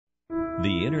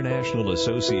The International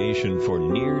Association for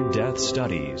Near-Death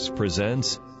Studies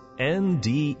presents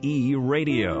NDE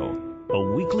Radio,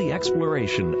 a weekly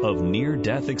exploration of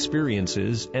near-death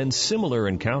experiences and similar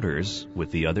encounters with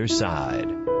the other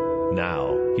side.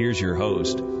 Now, here's your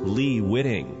host, Lee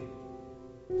Witting.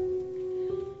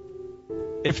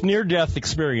 If near-death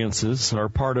experiences are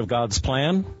part of God's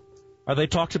plan, are they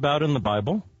talked about in the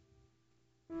Bible?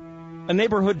 A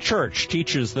neighborhood church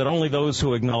teaches that only those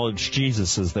who acknowledge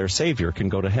Jesus as their Savior can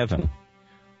go to heaven.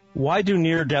 Why do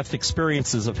near-death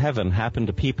experiences of heaven happen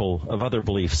to people of other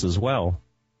beliefs as well?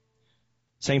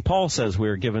 St. Paul says we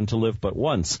are given to live but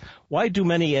once. Why do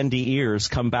many NDEers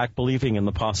come back believing in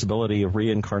the possibility of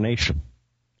reincarnation?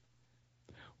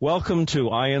 Welcome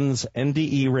to IANDS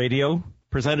NDE Radio,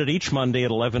 presented each Monday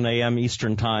at 11 a.m.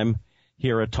 Eastern Time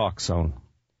here at TalkZone.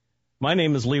 My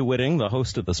name is Lee Witting, the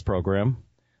host of this program,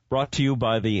 brought to you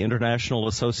by the International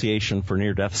Association for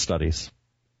Near-Death Studies.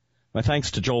 My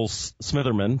thanks to Joel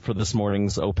Smitherman for this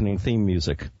morning's opening theme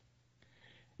music.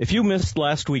 If you missed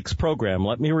last week's program,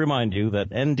 let me remind you that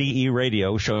NDE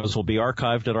Radio shows will be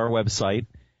archived at our website,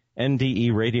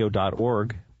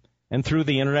 nderadio.org, and through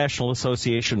the International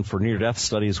Association for Near-Death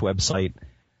Studies website.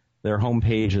 Their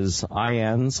homepage is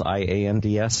IANDS.org.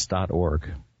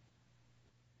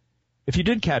 If you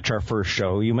did catch our first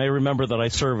show, you may remember that I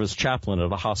serve as chaplain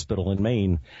at a hospital in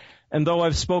Maine. And though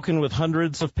I've spoken with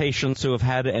hundreds of patients who have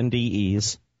had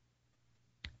NDEs,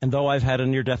 and though I've had a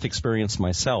near-death experience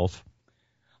myself,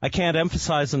 I can't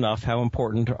emphasize enough how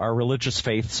important our religious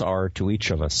faiths are to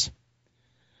each of us.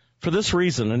 For this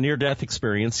reason, a near-death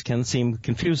experience can seem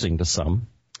confusing to some.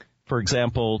 For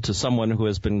example, to someone who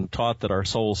has been taught that our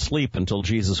souls sleep until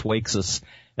Jesus wakes us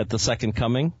at the second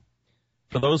coming.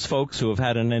 For those folks who have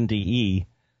had an NDE,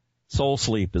 soul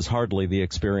sleep is hardly the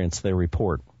experience they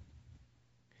report.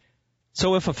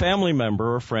 So if a family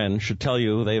member or friend should tell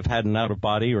you they have had an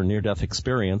out-of-body or near-death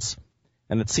experience,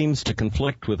 and it seems to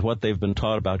conflict with what they've been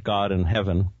taught about God and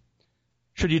heaven,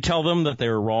 should you tell them that they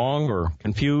are wrong or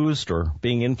confused or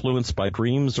being influenced by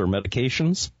dreams or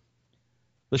medications?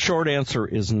 The short answer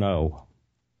is no,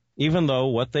 even though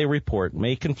what they report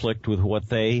may conflict with what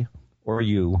they or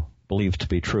you believe to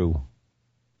be true.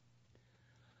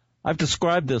 I've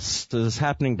described this as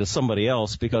happening to somebody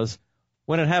else because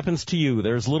when it happens to you,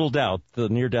 there's little doubt the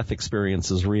near-death experience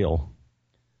is real.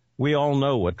 We all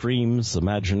know what dreams,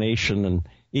 imagination, and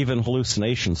even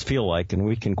hallucinations feel like, and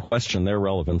we can question their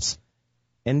relevance.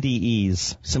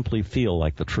 NDEs simply feel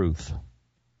like the truth.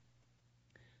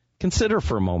 Consider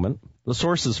for a moment the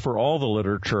sources for all the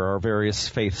literature our various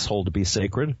faiths hold to be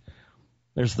sacred.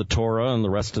 There's the Torah and the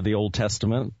rest of the Old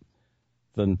Testament,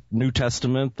 the New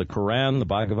Testament, the Quran, the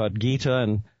Bhagavad Gita,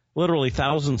 and literally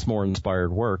thousands more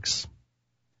inspired works.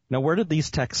 Now, where did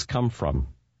these texts come from?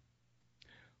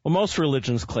 Well, most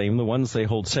religions claim the ones they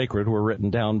hold sacred were written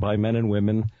down by men and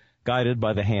women guided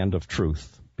by the hand of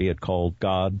truth, be it called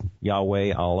God,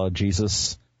 Yahweh, Allah,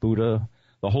 Jesus, Buddha,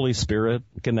 the Holy Spirit,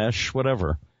 Ganesh,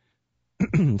 whatever.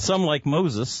 Some, like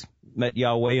Moses, met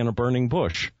Yahweh in a burning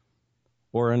bush,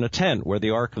 or in a tent where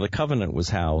the Ark of the Covenant was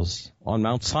housed, on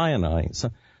Mount Sinai.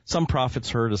 Some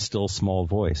prophets heard a still small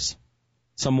voice.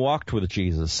 Some walked with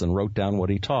Jesus and wrote down what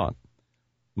he taught.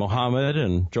 Muhammad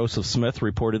and Joseph Smith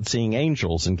reported seeing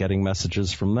angels and getting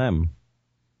messages from them.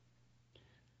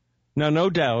 Now, no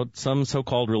doubt, some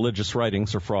so-called religious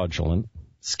writings are fraudulent,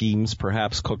 schemes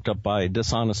perhaps cooked up by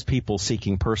dishonest people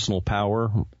seeking personal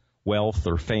power, wealth,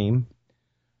 or fame.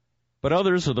 But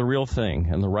others are the real thing,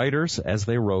 and the writers, as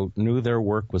they wrote, knew their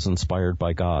work was inspired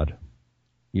by God.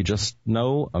 You just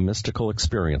know a mystical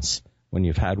experience when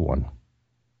you've had one.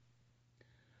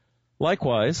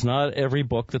 Likewise, not every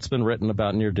book that's been written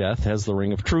about near-death has the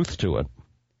ring of truth to it.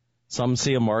 Some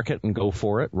see a market and go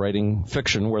for it, writing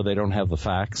fiction where they don't have the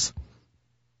facts.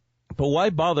 But why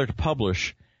bother to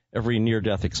publish every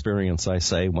near-death experience, I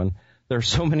say, when there are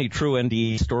so many true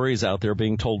NDE stories out there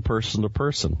being told person to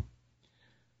person?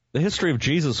 The history of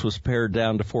Jesus was pared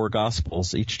down to 4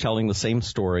 Gospels, each telling the same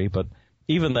story, but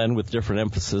even then with different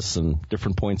emphasis and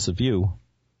different points of view.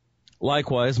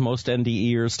 Likewise, most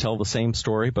NDEers tell the same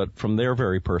story, but from their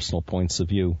very personal points of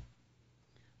view.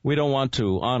 We don't want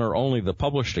to honor only the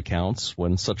published accounts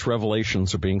when such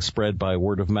revelations are being spread by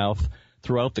word of mouth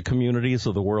throughout the communities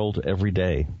of the world every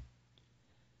day.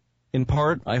 In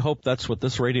part, I hope that's what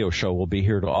this radio show will be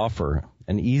here to offer,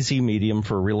 an easy medium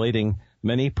for relating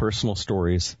many personal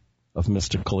stories of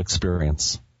mystical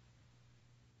experience.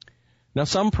 Now,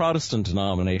 some Protestant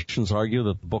denominations argue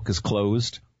that the book is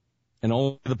closed and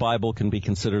only the Bible can be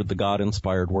considered the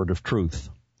God-inspired word of truth.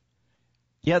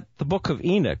 Yet the book of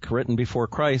Enoch, written before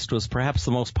Christ, was perhaps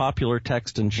the most popular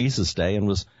text in Jesus' day and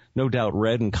was no doubt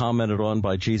read and commented on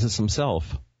by Jesus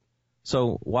himself.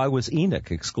 So why was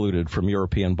Enoch excluded from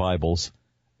European Bibles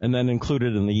and then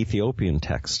included in the Ethiopian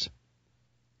text?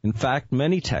 In fact,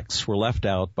 many texts were left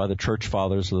out by the church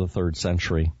fathers of the 3rd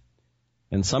century.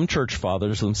 And some church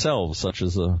fathers themselves, such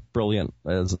as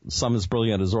some as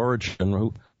brilliant as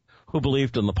Origen, who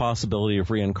believed in the possibility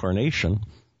of reincarnation,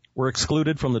 were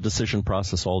excluded from the decision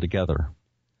process altogether.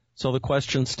 So the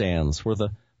question stands, were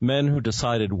the men who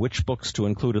decided which books to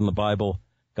include in the Bible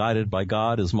guided by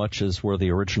God as much as were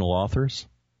the original authors?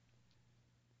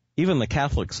 Even the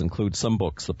Catholics include some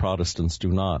books the Protestants do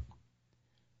not.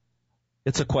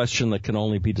 It's a question that can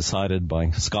only be decided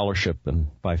by scholarship and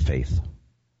by faith.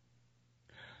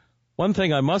 One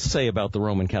thing I must say about the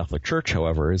Roman Catholic Church,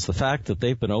 however, is the fact that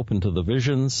they've been open to the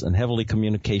visions and heavenly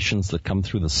communications that come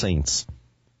through the saints.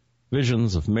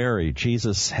 Visions of Mary,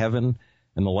 Jesus, heaven,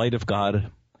 and the light of God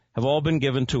have all been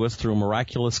given to us through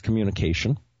miraculous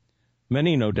communication,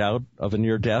 many, no doubt, of a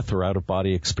near-death or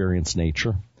out-of-body experience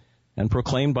nature, and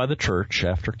proclaimed by the Church,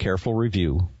 after careful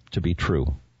review, to be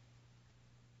true.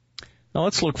 Now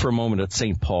let's look for a moment at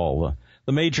St. Paul,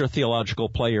 the major theological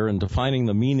player in defining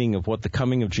the meaning of what the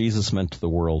coming of Jesus meant to the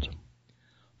world.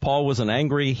 Paul was an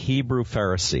angry Hebrew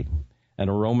Pharisee and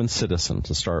a Roman citizen,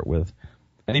 to start with,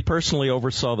 and he personally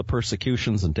oversaw the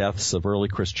persecutions and deaths of early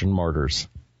Christian martyrs.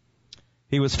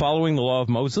 He was following the law of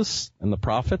Moses and the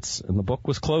prophets, and the book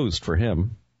was closed for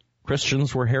him.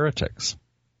 Christians were heretics.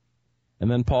 And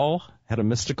then Paul had a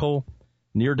mystical,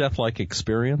 near-death-like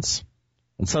experience,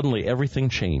 and suddenly everything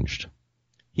changed.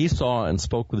 He saw and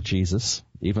spoke with Jesus,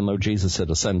 even though Jesus had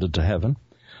ascended to heaven.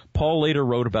 Paul later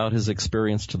wrote about his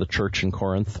experience to the church in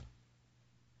Corinth.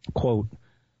 Quote,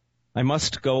 "I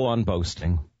must go on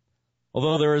boasting.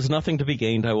 Although there is nothing to be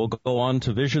gained, I will go on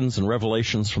to visions and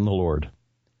revelations from the Lord.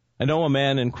 I know a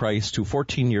man in Christ who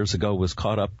 14 years ago was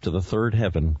caught up to the 3rd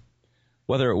heaven.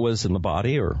 Whether it was in the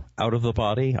body or out of the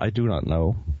body, I do not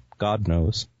know. God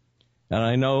knows. And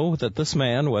I know that this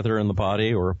man, whether in the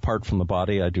body or apart from the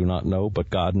body, I do not know, but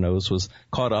God knows, was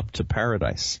caught up to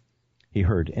paradise. He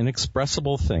heard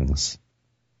inexpressible things,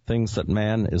 things that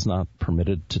man is not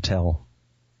permitted to tell."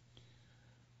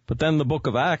 But then the book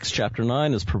of Acts, chapter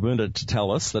 9, is permitted to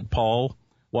tell us that Paul,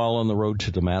 while on the road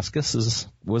to Damascus,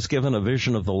 was given a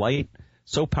vision of the light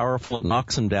so powerful it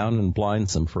knocks him down and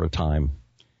blinds him for a time.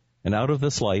 And out of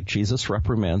this light, Jesus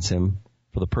reprimands him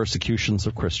for the persecutions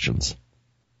of Christians.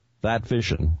 That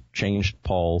vision changed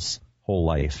Paul's whole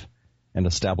life and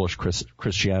established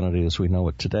Christianity as we know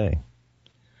it today.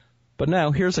 But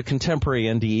now here's a contemporary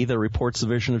NDE that reports the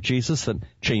vision of Jesus that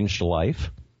changed a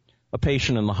life. A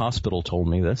patient in the hospital told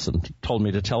me this and told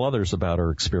me to tell others about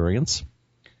her experience.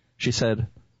 She said,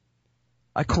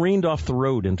 "I careened off the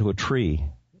road into a tree.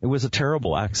 It was a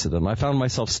terrible accident. I found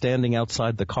myself standing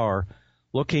outside the car,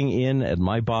 looking in at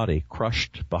my body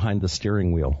crushed behind the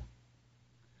steering wheel.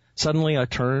 Suddenly I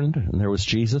turned, and there was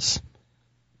Jesus.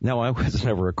 Now, I was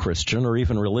never a Christian or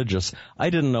even religious. I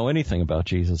didn't know anything about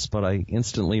Jesus, but I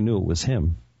instantly knew it was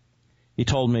him. He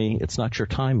told me, 'It's not your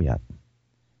time yet.'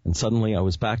 And suddenly I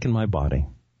was back in my body.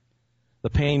 The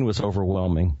pain was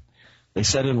overwhelming. They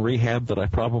said in rehab that I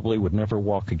probably would never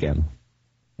walk again.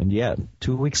 And yet,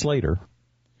 2 weeks later,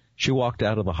 she walked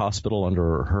out of the hospital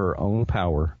under her own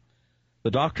power.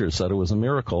 The doctors said it was a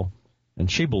miracle,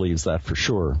 and she believes that for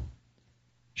sure.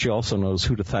 She also knows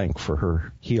who to thank for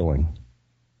her healing."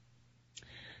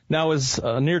 Now, as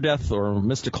a near-death or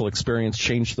mystical experience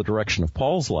changed the direction of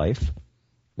Paul's life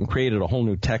and created a whole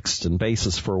new text and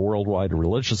basis for a worldwide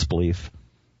religious belief,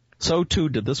 so too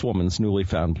did this woman's newly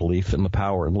found belief in the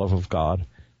power and love of God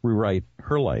rewrite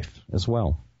her life as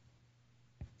well.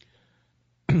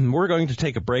 We're going to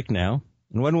take a break now,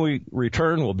 and when we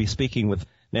return, we'll be speaking with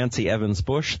Nancy Evans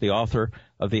Bush, the author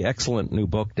of the excellent new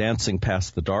book, Dancing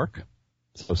Past the Dark.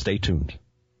 So stay tuned.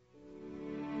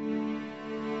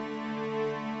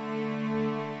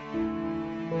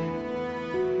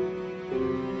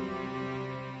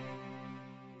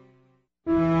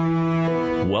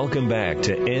 Welcome back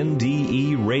to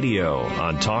NDE Radio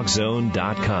on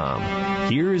TalkZone.com.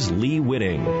 Here's Lee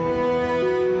Witting.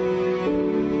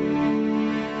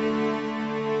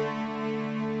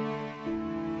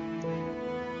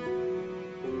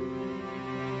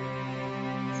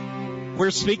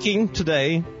 We're speaking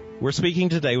today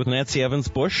with Nancy Evans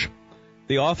Bush,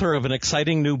 the author of an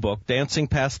exciting new book, Dancing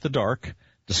Past the Dark,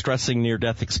 Distressing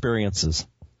Near-Death Experiences.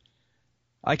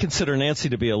 I consider Nancy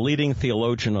to be a leading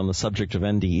theologian on the subject of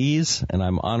NDEs, and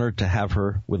I'm honored to have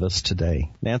her with us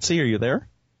today. Nancy, are you there?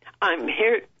 I'm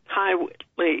here. Hi,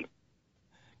 Lee.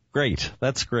 Great.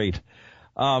 That's great.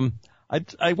 I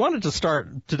wanted to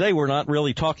start. Today we're not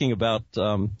really talking about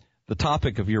the the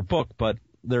topic of your book, but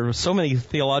there were so many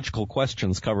theological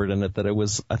questions covered in it that it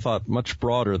was, I thought, much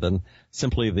broader than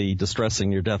simply the distressing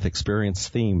near-death experience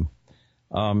theme.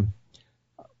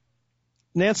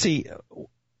 Nancy,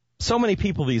 so many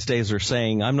people these days are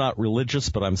saying, I'm not religious,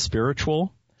 but I'm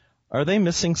spiritual. Are they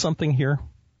missing something here?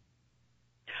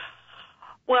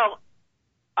 Well,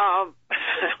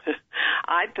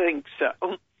 I think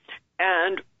so.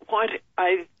 And what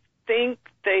I think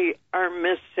they are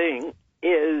missing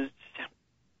is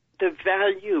the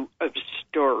value of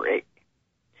story.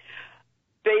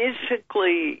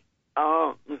 Basically,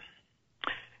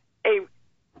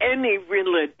 any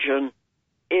religion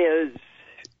is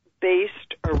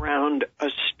based around a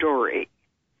story.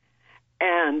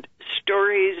 And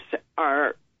stories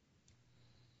are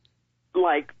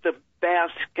like the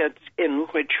baskets in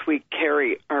which we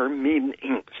carry our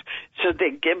meanings. So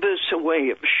they give us a way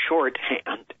of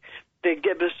shorthand. They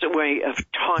give us a way of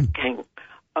talking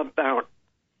about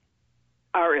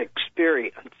our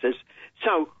experiences.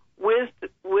 So with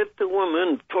the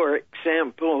woman, for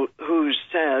example, who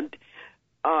said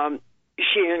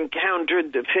she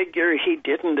encountered the figure, he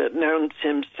didn't announce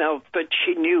himself, but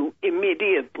she knew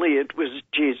immediately it was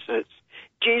Jesus.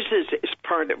 Jesus is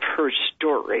part of her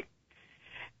story.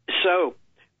 So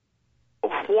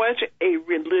what a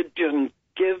religion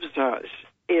gives us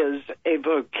is a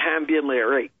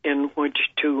vocabulary in which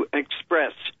to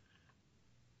express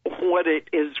what it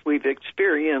is we've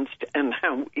experienced and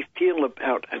how we feel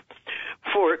about it.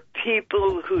 For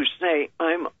people who say,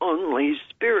 I'm only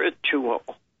spiritual,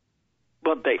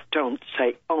 well, they don't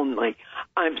say only.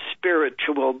 I'm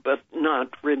spiritual but not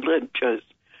religious.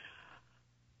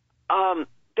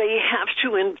 They have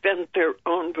to invent their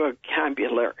own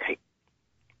vocabulary.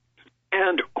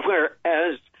 And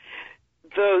whereas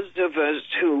those of us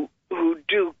who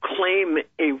do claim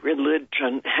a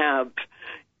religion have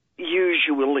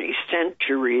usually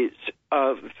centuries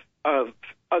of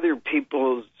other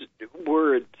people's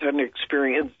words and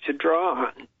experience to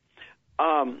draw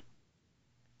on,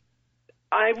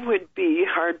 I would be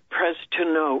hard-pressed to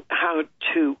know how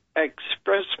to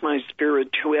express my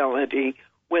spirituality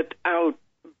without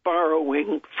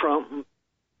borrowing from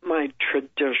my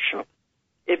tradition.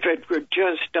 If it were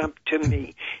just up to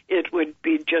me, it would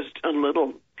be just a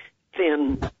little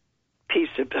thin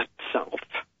piece of itself.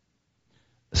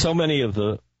 So many of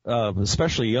the,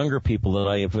 especially younger people that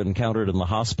I have encountered in the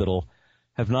hospital,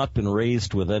 have not been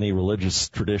raised with any religious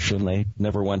tradition. They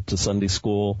never went to Sunday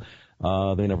school.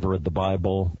 They never read the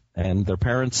Bible. And their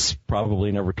parents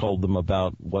probably never told them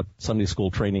about what Sunday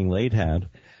school training they'd had.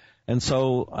 And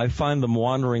so I find them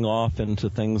wandering off into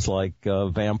things like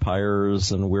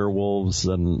vampires and werewolves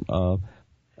and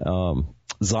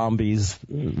zombies.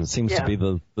 It seems to be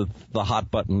the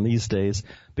hot button these days,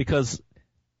 because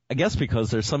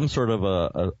there's some sort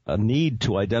of a need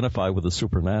to identify with the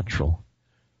supernatural.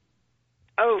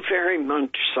 Oh, very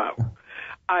much so.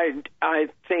 I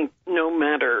think no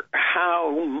matter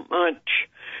how much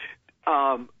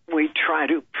we try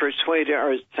to persuade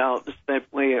ourselves that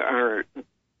we are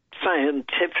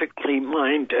scientifically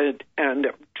minded and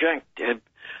objective,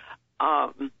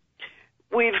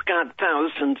 we've got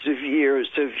thousands of years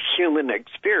of human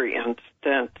experience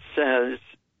that says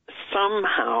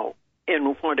somehow,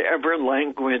 in whatever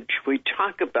language we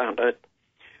talk about it,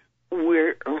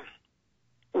 we're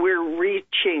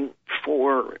reaching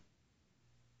for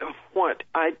what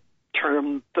I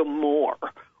term the more,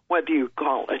 whether you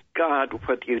call it God,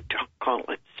 whether you call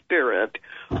it spirit,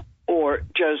 or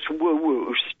just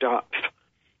woo-woo stuff.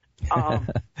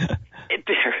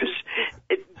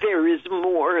 There is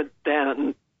more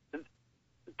than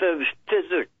the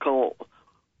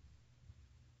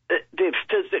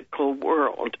physical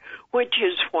world, which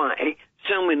is why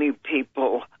so many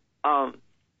people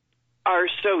are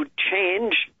so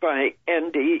changed by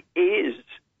NDEs,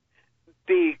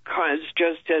 because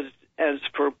just as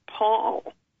for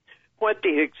Paul, what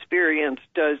the experience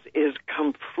does is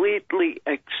completely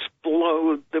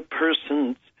explode the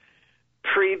person's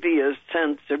previous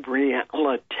sense of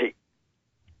reality.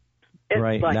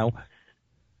 Right. Now,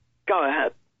 go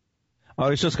ahead. I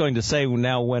was just going to say,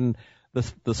 now when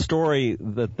the story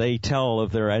that they tell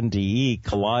of their NDE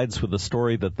collides with the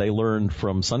story that they learned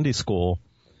from Sunday school,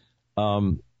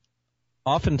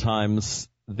 oftentimes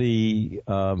the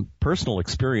personal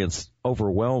experience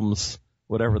overwhelms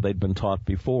whatever they'd been taught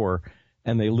before,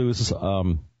 and they lose, I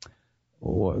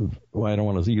don't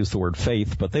want to use the word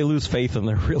faith, but they lose faith in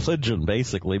their religion,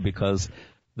 basically, because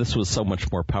this was so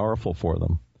much more powerful for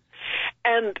them.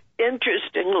 And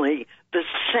interestingly, the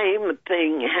same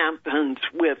thing happens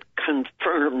with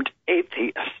confirmed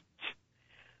atheists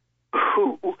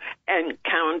who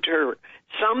encounter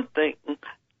something.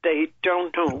 They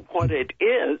don't know what it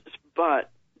is, but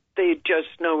they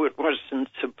just know it wasn't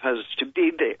supposed to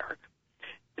be there.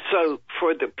 So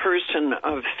for the person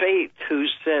of faith who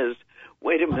says,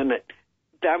 wait a minute,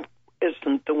 that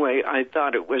isn't the way I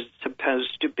thought it was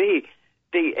supposed to be,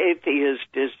 the atheist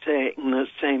is saying the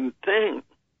same thing.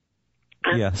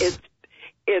 And yes.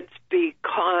 It's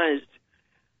because,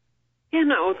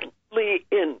 Lee,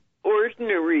 in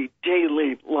ordinary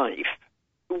daily life,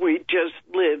 we just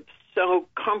live so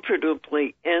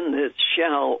comfortably in this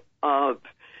shell of,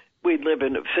 we live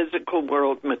in a physical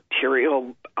world,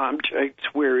 material objects.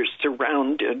 We're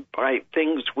surrounded by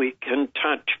things we can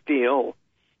touch, feel,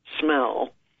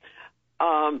 smell.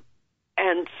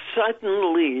 And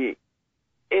suddenly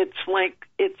it's like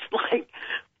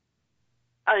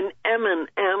an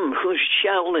M&M whose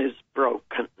shell is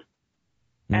broken.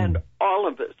 And all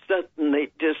of a sudden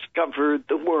they discover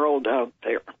the world out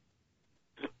there.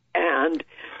 And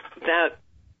that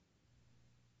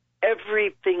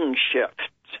everything shifts.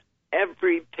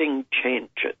 Everything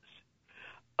changes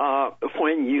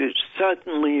when you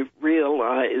suddenly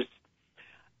realize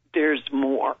there's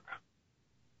more.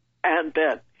 And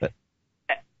that,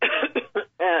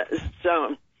 as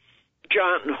John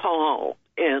Hall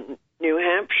in New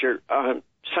Hampshire, a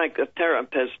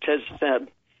psychotherapist, has said,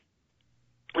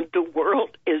 the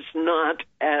world is not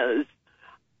as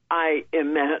I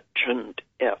imagined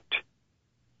it.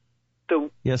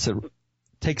 Yes, it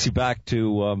takes you back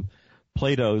to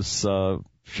Plato's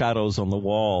shadows on the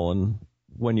wall, and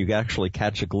when you actually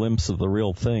catch a glimpse of the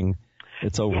real thing,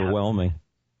 it's overwhelming.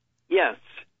 Yes,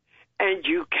 and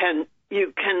you can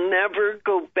never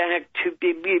go back to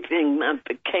believing that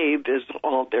the cave is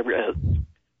all there is.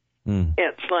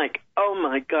 It's like, oh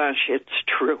my gosh, it's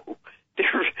true.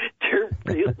 There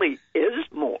really is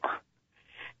more.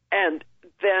 And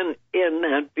then in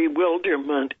that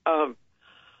bewilderment of,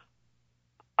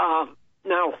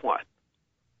 now what?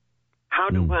 How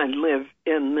do I live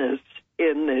in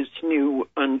this new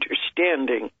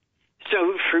understanding?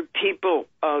 So for people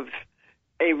of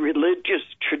a religious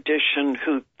tradition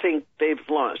who think they've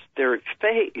lost their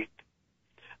faith,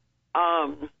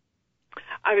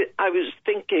 I was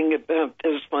thinking about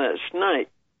this last night,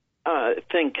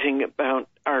 thinking about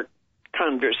our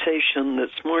conversation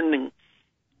this morning,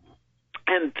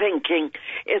 and thinking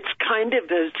it's kind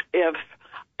of as if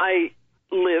I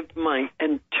lived my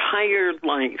entire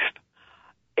life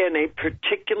in a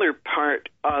particular part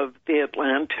of the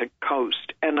Atlantic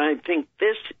coast, and I think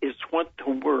this is what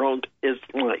the world is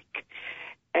like.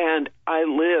 And I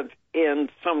live in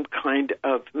some kind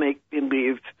of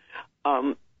make-believe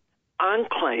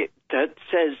enclave that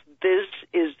says this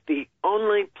is the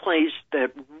only place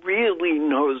that really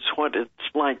knows what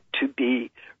it's like to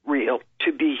be real,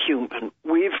 to be human.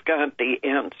 We've got the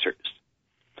answers.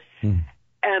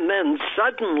 And then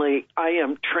suddenly I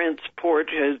am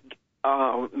transported,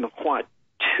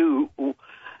 to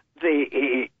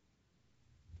the,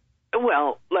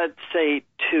 let's say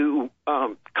to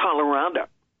Colorado,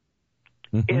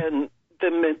 in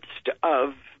the midst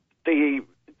of the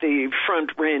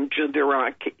Front Range of the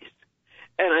Rockies.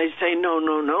 And I say,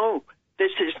 no,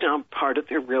 this is not part of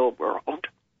the real world.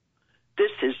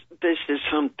 This is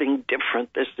something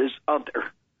different. This is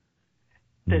other.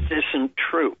 This isn't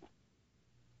true.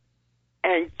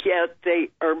 And yet they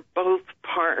are both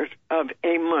part of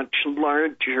a much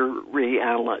larger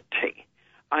reality.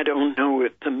 I don't know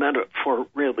if the metaphor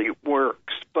really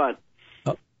works, but...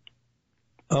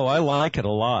 Oh, I like it a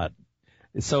lot.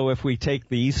 So if we take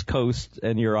the East Coast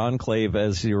and your enclave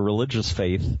as your religious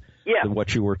faith, and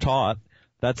what you were taught,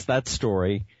 that's that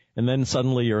story. And then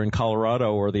suddenly you're in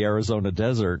Colorado or the Arizona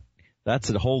desert. That's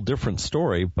a whole different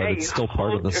story, but it's still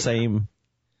part of the same...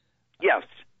 Yes.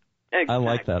 Exactly. I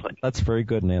like that. That's very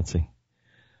good, Nancy.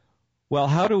 Well,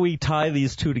 how do we tie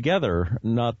these two together?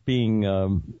 Not being,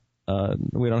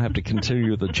 we don't have to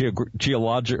continue the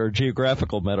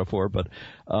geographical metaphor, but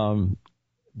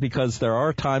because there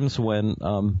are times when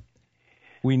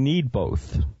we need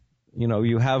both.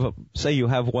 You have you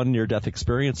have one near-death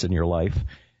experience in your life,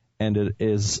 and it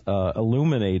is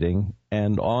illuminating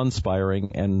and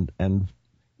awe-inspiring, and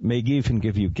may even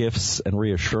give you gifts and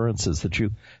reassurances that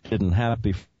you didn't have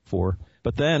before.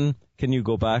 But then, can you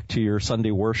go back to your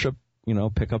Sunday worship,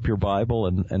 pick up your Bible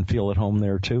and feel at home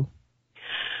there too?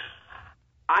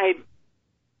 I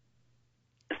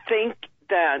think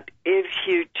that if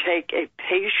you take a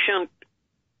patient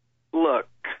look,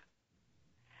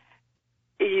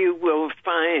 you will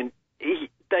find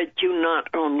that you not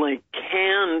only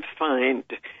can find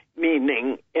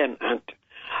meaning in it,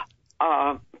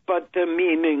 but the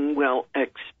meaning will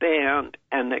expand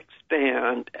and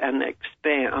expand and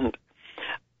expand.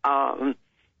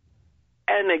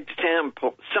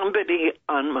 example, somebody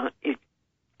on my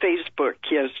Facebook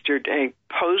yesterday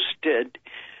posted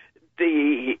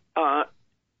the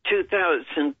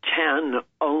 2010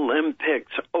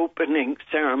 Olympics opening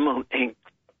ceremony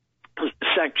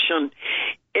section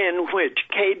in which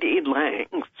Katie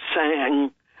Lang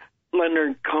sang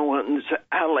Leonard Cohen's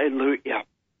Hallelujah,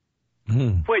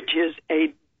 which is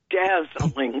a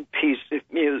dazzling piece of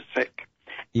music.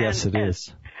 Yes, it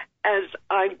is. As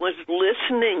I was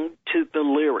listening to the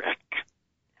lyric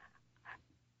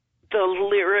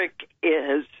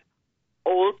is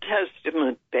Old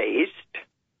Testament based.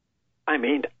 I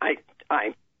mean, I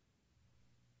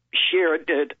shared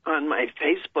it on my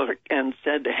Facebook and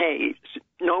said, hey,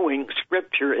 knowing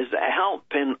Scripture is a help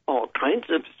in all kinds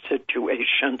of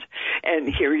situations.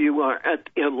 And here you are at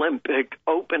the Olympic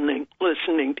opening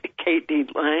listening to Katie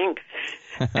Lang.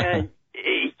 And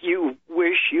you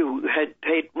wish you had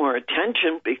paid more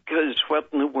attention, because what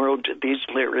in the world do these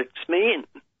lyrics mean?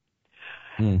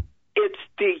 It's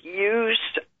the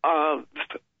use of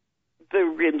the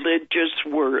religious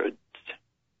words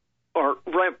or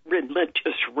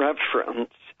religious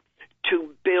reference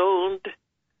to build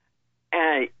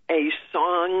a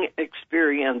song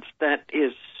experience that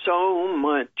is so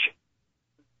much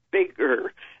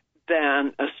bigger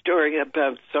than a story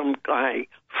about some guy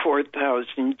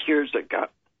 4,000 years ago.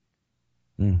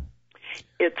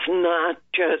 It's not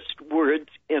just words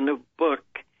in a book.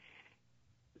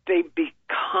 They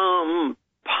become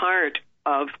part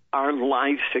of our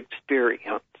life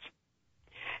experience.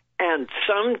 And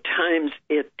sometimes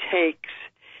it takes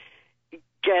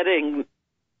getting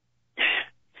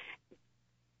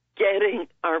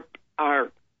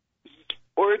our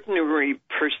ordinary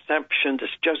perceptions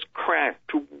just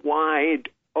cracked wide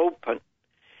open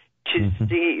to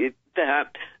see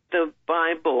that the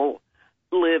Bible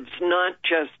lives not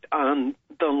just on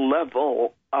the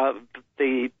level of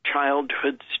the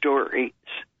childhood stories,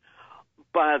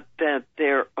 but that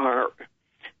there are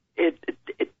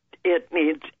it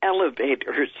needs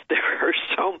elevators. There are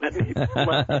so many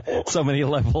levels. So many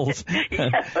levels.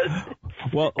 Yes.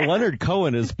 Well, Leonard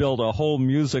Cohen has built a whole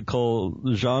musical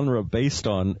genre based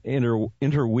on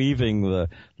interweaving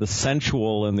the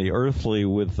sensual and the earthly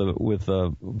with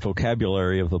the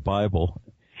vocabulary of the Bible.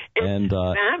 It's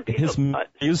fabulous. His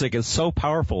music is so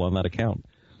powerful on that account.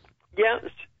 Yes,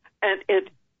 and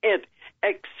it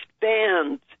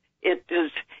expands.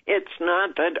 It's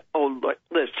not that, oh,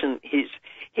 listen, he's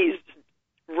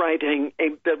writing a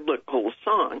biblical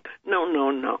song.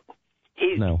 No.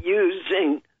 He's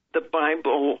using the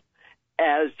Bible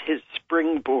as his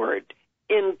springboard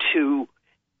into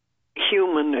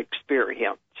human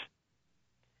experience.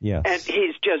 Yes. And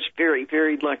he's just very,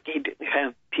 very lucky to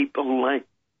have people like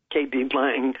Katie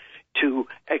Lang to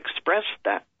express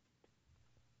that.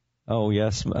 Oh,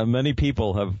 yes. Many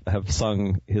people have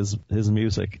sung his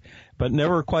music, but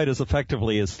never quite as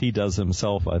effectively as he does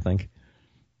himself, I think.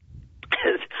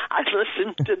 I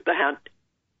listened to that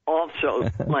also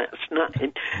last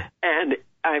night, and,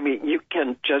 I mean, you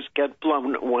can just get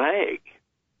blown away.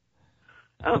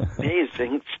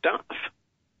 Amazing stuff.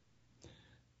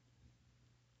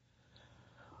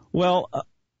 Well,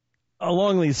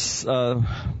 along these, I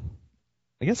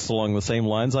guess along the same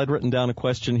lines, I'd written down a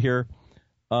question here.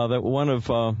 That one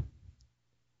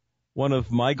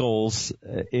of my goals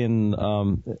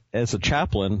as a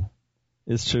chaplain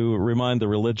is to remind the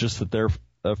religious that their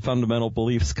fundamental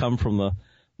beliefs come from the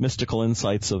mystical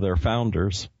insights of their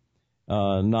founders,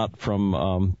 not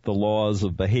from the laws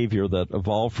of behavior that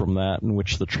evolve from that, and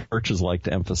which the churches like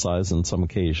to emphasize on some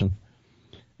occasion.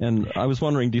 And I was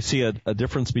wondering, do you see a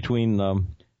difference between,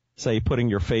 say, putting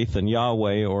your faith in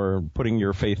Yahweh or putting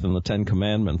your faith in the Ten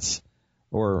Commandments,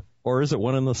 or is it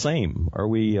one and the same? Are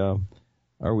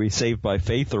we saved by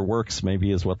faith or works,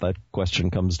 maybe, is what that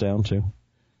question comes down to?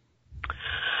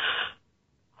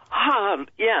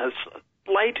 Yes,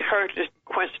 lighthearted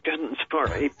questions for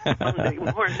a Monday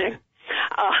morning.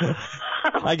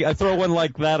 I throw one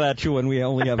like that at you when we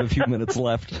only have a few minutes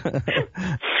left.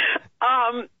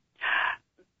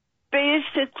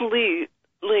 Basically,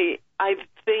 Lee, I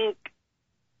think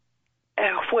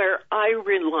where I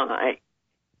rely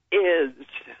is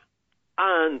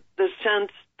on the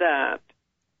sense that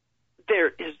there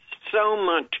is so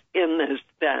much in this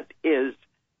that is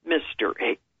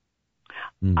mystery.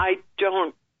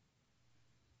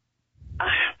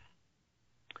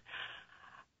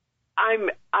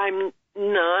 I'm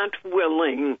not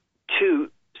willing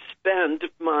to spend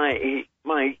my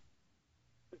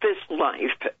this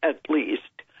life, at least,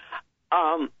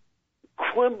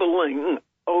 quibbling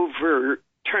over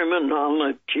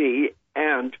terminology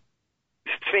and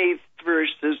faith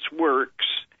versus works,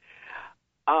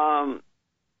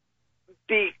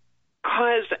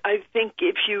 Because I think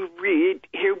if you read,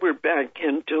 here we're back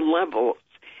into levels,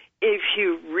 if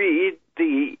you read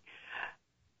the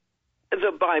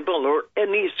Bible or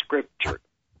any scripture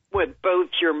with both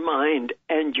your mind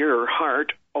and your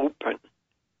heart open,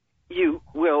 you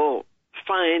will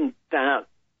find that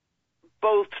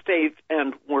both faith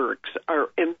and works are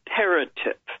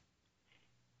imperative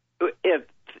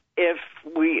if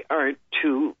we are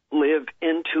to live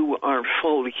into our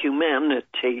full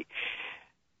humanity,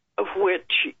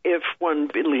 which, if one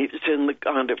believes in the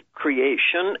God of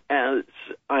creation, as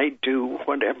I do,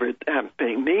 whatever that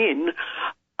may mean,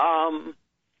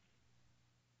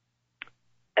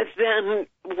 then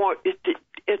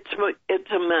it's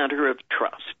a matter of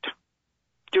trust.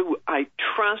 Do I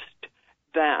trust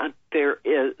that there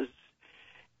is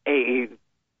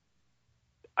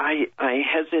I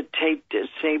hesitate to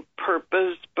say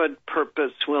purpose, but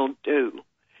purpose will do,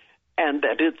 and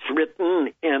that it's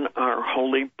written in our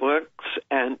holy books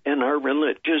and in our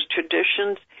religious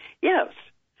traditions? Yes.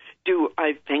 Do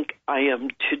I think I am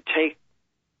to take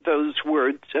those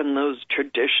words and those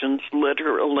traditions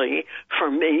literally?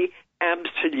 For me,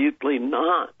 absolutely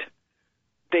not.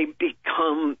 They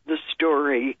become the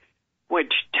story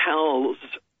which tells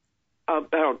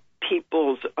about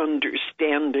people's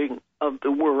understanding of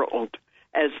the world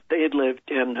as they lived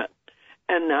in it.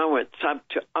 And now it's up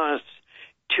to us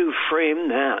to frame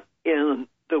that in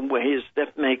the ways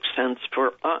that make sense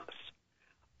for us,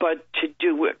 but to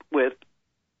do it with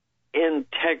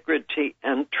integrity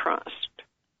and trust.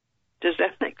 Does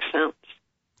that make sense?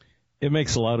 It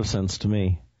makes a lot of sense to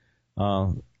me.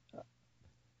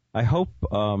 I hope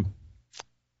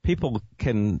people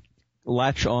can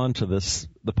latch on to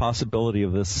the possibility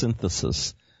of this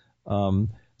synthesis.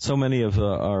 So many of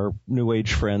our New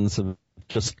Age friends have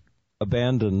just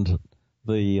abandoned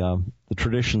the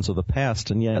traditions of the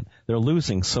past, and yet they're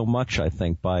losing so much, I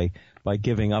think, by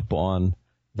giving up on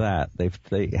that.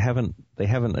 They haven't,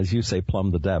 as you say,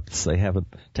 plumbed the depths. They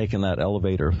haven't taken that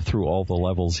elevator through all the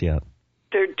levels yet.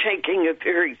 They're taking a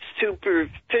very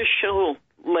superficial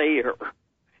layer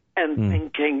and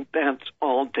thinking that's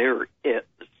all there is.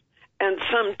 And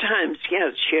sometimes,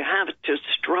 yes, you have to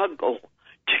struggle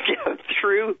to get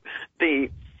through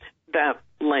that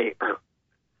layer.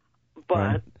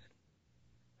 But,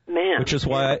 man. Which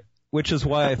is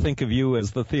why I think of you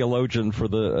as the theologian for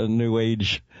the New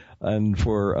Age and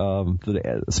for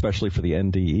especially for the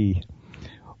NDE.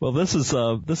 Well, this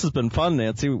has been fun,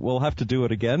 Nancy. We'll have to do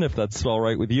it again if that's all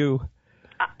right with you.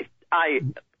 I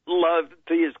love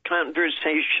these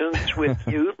conversations with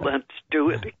you. Let's do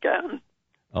it again.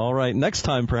 All right. Next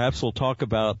time, perhaps we'll talk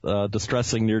about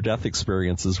distressing near-death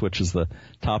experiences, which is the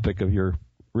topic of your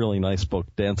really nice book,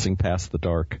 Dancing Past the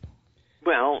Dark.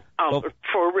 Well, I'll look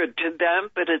forward to that,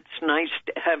 but it's nice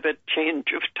to have a change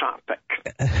of topic.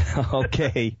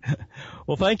 Okay.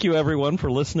 Well, thank you, everyone,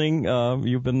 for listening.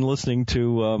 You've been listening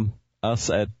to us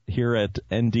here at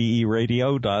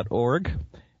nderadio.org,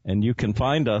 and you can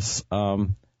find us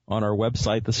on our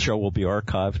website. This show will be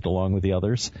archived along with the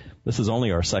others. This is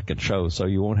only our second show, so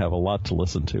you won't have a lot to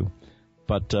listen to.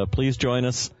 But please join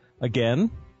us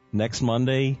again next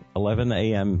Monday, 11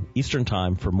 a.m. Eastern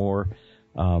Time, for more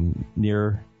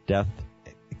Near-Death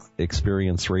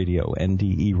Experience Radio,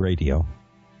 NDE Radio.